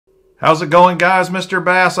How's it going, guys? Mr.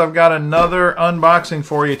 Bass, I've got another unboxing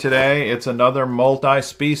for you today. It's another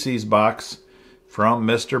multi-species box from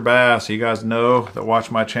Mr. Bass. You guys know that watch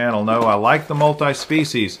my channel know I like the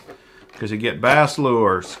multi-species because you get bass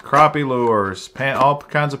lures, crappie lures, all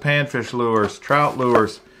kinds of panfish lures, trout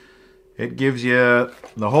lures. It gives you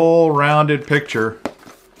the whole rounded picture,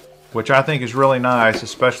 which I think is really nice,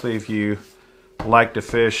 especially if you like to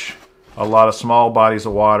fish a lot of small bodies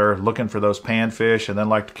of water, looking for those panfish, and then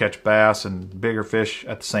like to catch bass and bigger fish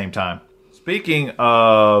at the same time. Speaking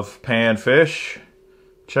of panfish,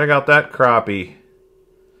 check out that crappie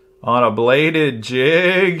on a bladed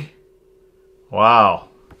jig. Wow.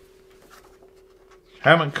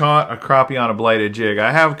 Haven't caught a crappie on a bladed jig.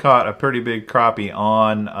 I have caught a pretty big crappie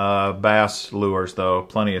on bass lures, though,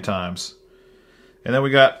 plenty of times. And then we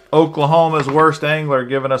got Oklahoma's worst angler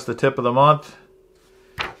giving us the tip of the month.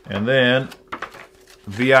 And then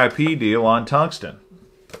VIP deal on tungsten.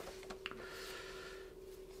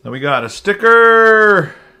 Then we got a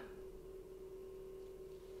sticker.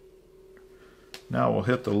 Now we'll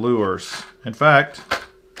hit the lures. In fact,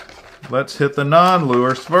 let's hit the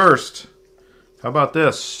non-lures first. How about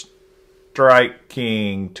this? Strike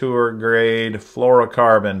King Tour Grade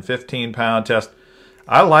Fluorocarbon 15-pound test.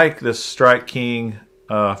 I like this Strike King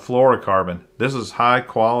fluorocarbon. This is high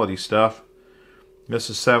quality stuff. This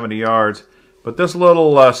is 70 yards. But this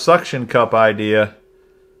little suction cup idea,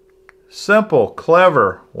 simple,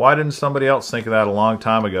 clever. Why didn't somebody else think of that a long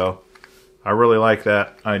time ago? I really like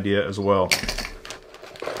that idea as well.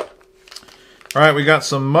 Alright, we got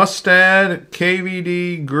some Mustad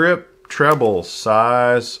KVD grip treble,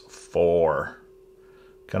 size 4.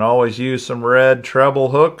 Can always use some red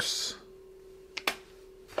treble hooks.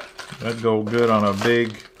 That'd go good on a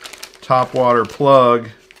big topwater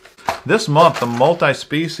plug. This month, the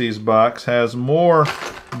multi-species box has more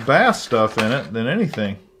bass stuff in it than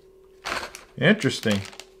anything. Interesting.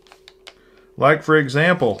 Like, for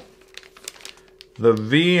example, the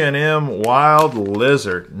V&M Wild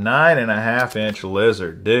Lizard. 9.5-inch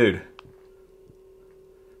lizard. Dude,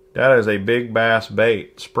 that is a big bass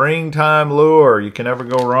bait. Springtime lure. You can never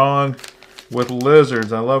go wrong with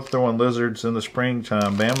lizards. I love throwing lizards in the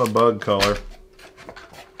springtime. Bama bug color.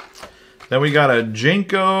 Then we got a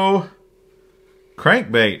Jinko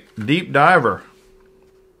crankbait deep diver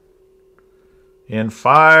in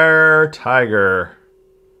Fire Tiger.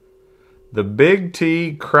 The Big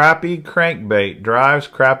T Crappie crankbait drives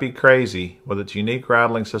crappie crazy with its unique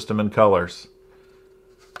rattling system and colors.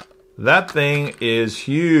 That thing is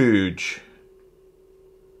huge.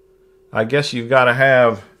 I guess you've got to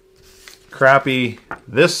have crappie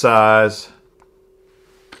this size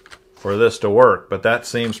for this to work, but that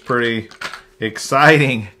seems pretty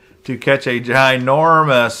exciting to catch a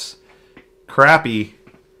ginormous crappie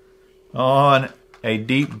on a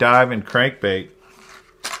deep diving crankbait.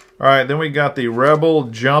 Alright, then we got the Rebel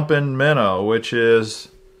Jumpin' Minnow, which is,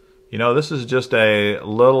 you know, this is just a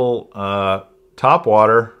little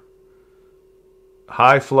topwater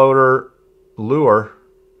high floater lure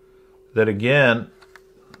that, again,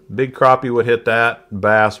 big crappie would hit that,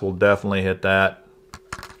 bass will definitely hit that.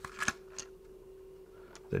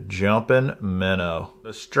 The Jumpin' Minnow.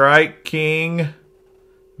 The Strike King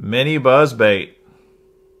Mini Buzzbait.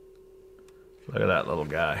 Look at that little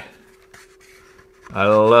guy. I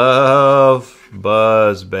love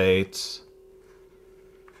buzzbaits.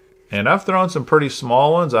 And I've thrown some pretty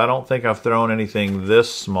small ones. I don't think I've thrown anything this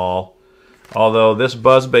small. Although this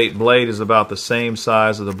buzzbait blade is about the same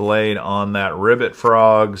size as the blade on that Ribbit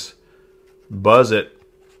Frogs Buzzit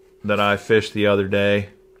that I fished the other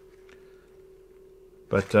day.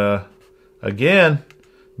 But again,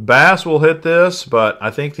 bass will hit this, but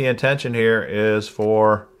I think the intention here is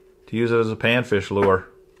to use it as a panfish lure.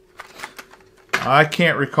 I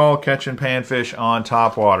can't recall catching panfish on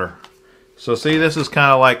topwater. So see, this is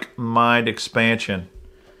kind of like mind expansion.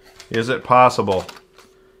 Is it possible?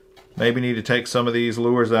 Maybe need to take some of these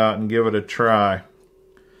lures out and give it a try.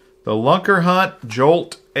 The Lunker Hunt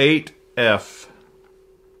Jolt 8F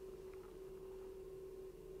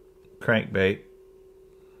crankbait.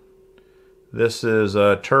 This is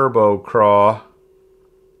a turbo craw.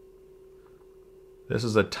 This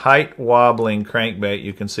is a tight wobbling crankbait.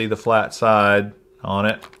 You can see the flat side on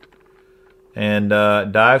it. And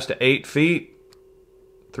dives to 8 feet,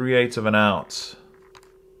 3/8 of an ounce.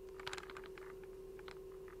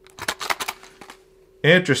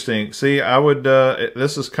 Interesting. See, I would,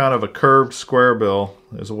 this is kind of a curved square bill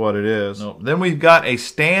is what it is. No. Then we've got a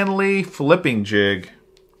Stanley flipping jig,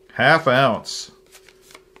 1/2 ounce.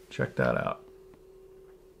 Check that out.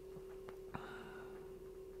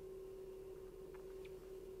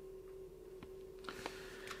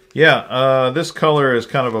 Yeah, this color is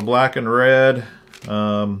kind of a black and red.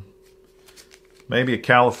 Maybe a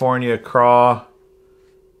California craw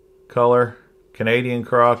color. Canadian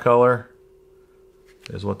craw color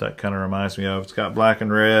is what that kind of reminds me of. It's got black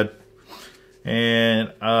and red.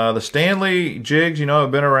 And the Stanley jigs, you know,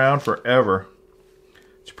 have been around forever.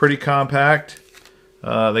 It's pretty compact.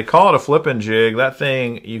 They call it a flipping jig. That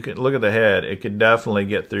thing, you can look at the head. It could definitely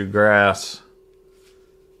get through grass.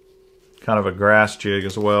 Kind of a grass jig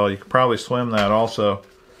as well. You could probably swim that also.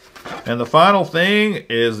 And the final thing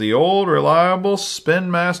is the old reliable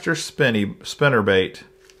Spin Master spinnerbait.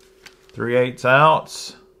 3/8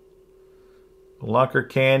 ounce. Lunker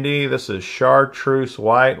candy. This is chartreuse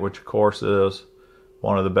white, which of course is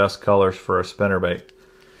one of the best colors for a spinnerbait.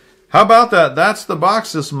 How about that? That's the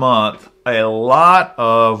box this month. A lot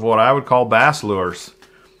of what I would call bass lures.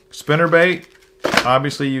 Spinnerbait,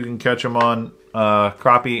 obviously you can catch them on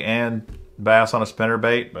crappie and bass on a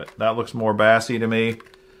spinnerbait, but that looks more bassy to me.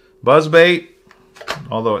 Buzzbait,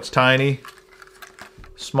 although it's tiny.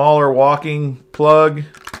 Smaller walking plug,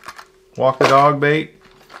 walk the dog bait.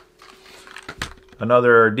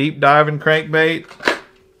 Another deep diving crankbait.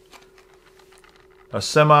 A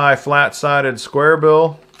semi flat sided square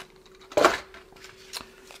bill.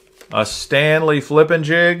 A Stanley flipping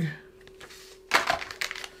jig.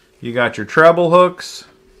 You got your treble hooks.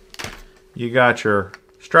 You got your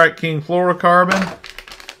Strike King fluorocarbon.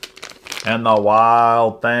 And the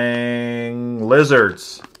Wild Thing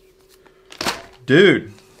lizards.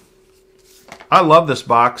 Dude, I love this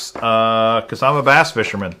box because I'm a bass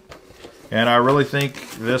fisherman. And I really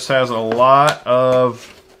think this has a lot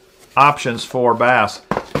of options for bass.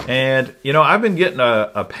 And, you know, I've been getting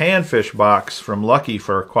a panfish box from Lucky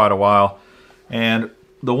for quite a while. And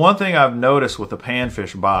the one thing I've noticed with the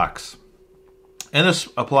panfish box, and this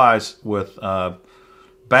applies with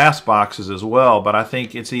bass boxes as well, but I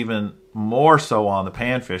think it's even more so on the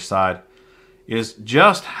panfish side, is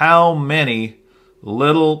just how many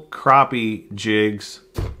little crappie jigs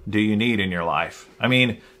do you need in your life? I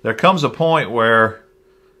mean, there comes a point where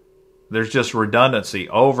there's just redundancy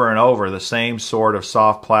over and over, the same sort of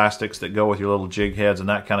soft plastics that go with your little jig heads and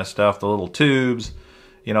that kind of stuff, the little tubes,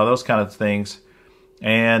 you know, those kind of things.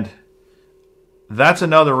 And that's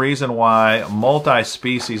another reason why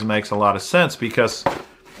multi-species makes a lot of sense, because,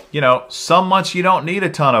 you know, some months you don't need a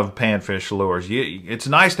ton of panfish lures. It's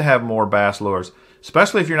nice to have more bass lures,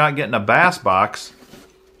 especially if you're not getting a bass box.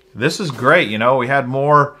 This is great. You know, we had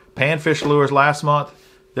more panfish lures last month.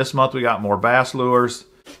 This month we got more bass lures.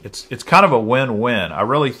 It's kind of a win-win. I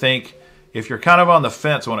really think if you're kind of on the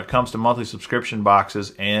fence when it comes to monthly subscription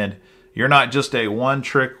boxes and you're not just a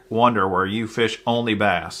one-trick wonder where you fish only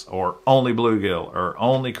bass or only bluegill or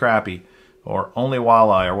only crappie or only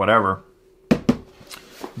walleye or whatever,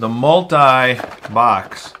 the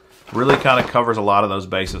multi-box really kind of covers a lot of those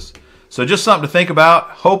bases. So just something to think about.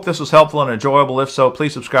 Hope this was helpful and enjoyable. If so,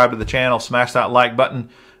 please subscribe to the channel, smash that like button.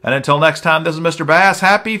 And until next time, this is Mr. Bass.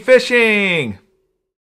 Happy fishing!